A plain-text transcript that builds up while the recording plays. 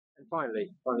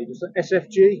Finally, just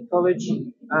SFG college.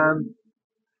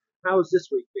 How's this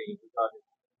week been?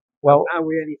 Well, Are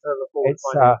we any further forward it's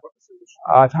finding a proper solution?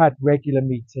 I've had regular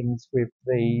meetings with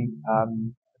the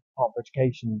Department of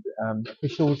Education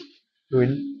officials who are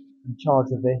in charge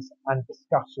of this, and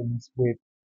discussions with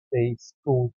the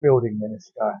school building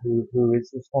minister who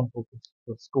is responsible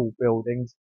for school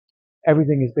buildings.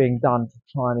 Everything is being done to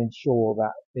try and ensure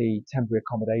that the temporary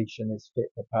accommodation is fit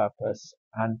for purpose,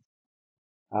 and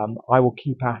I will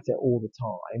keep at it all the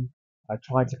time. I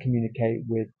try to communicate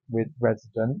with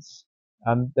residents.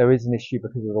 There is an issue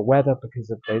because of the weather, because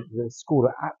of the school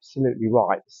are absolutely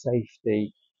right. The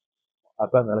safety,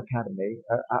 Birmingham Academy,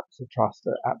 absolute trust,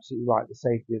 are absolutely right. The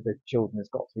safety of the children has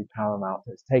got to be paramount.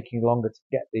 It's taking longer to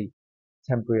get the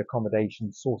temporary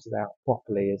accommodation sorted out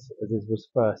properly as was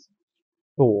first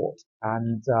thought.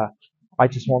 And I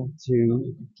just want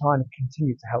to try and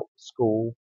continue to help the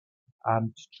school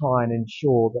to try and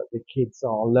ensure that the kids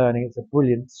are learning. It's a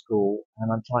brilliant school,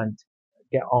 and I'm trying to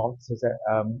get answers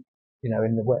in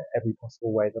every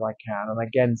possible way that I can. And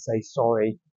again, say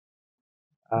sorry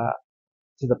uh,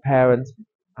 to the parents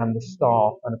and the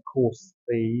staff, and of course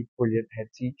the brilliant head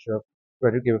teacher of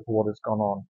Frederick Gibbon for what has gone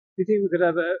on. Do you think we could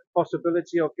have a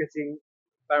possibility of getting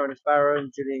Baroness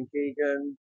Barron, Gillian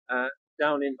Keegan,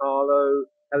 down in Harlow,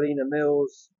 Helena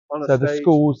Mills on a So the stage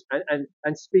schools,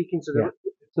 and speaking to yeah.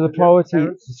 the So the priority,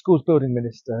 parents? the schools building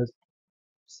minister has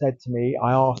said to me,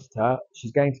 I asked her,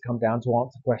 she's going to come down to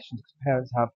answer questions because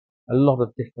parents have a lot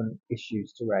of different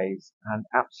issues to raise, and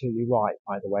absolutely right,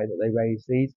 by the way, that they raise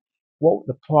these. What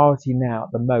the priority now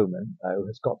at the moment, though,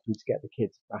 has got to be to get the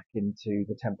kids back into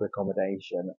the temporary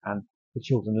accommodation and the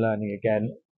children learning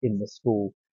again in the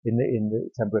school, in the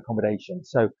temporary accommodation.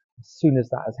 So as soon as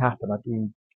that has happened, I've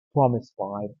been promised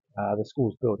by the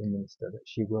schools building minister that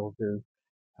she will do,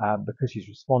 because she's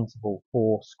responsible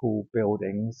for school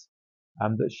buildings,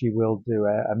 that she will do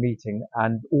a meeting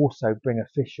and also bring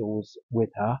officials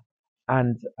with her.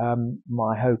 And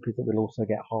my hope is that we'll also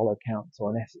get Harlow Council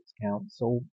and Essex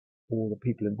Council, all the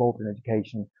people involved in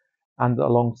education, and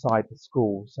alongside the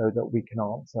school, so that we can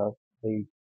answer the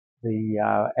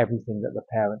everything that the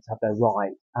parents have their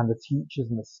right, and the teachers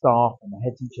and the staff and the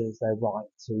head teachers their right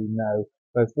to know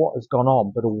both what has gone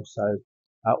on, but also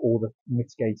all the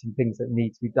mitigating things that need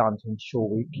to be done to ensure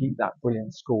we keep that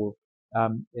brilliant school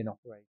in operation.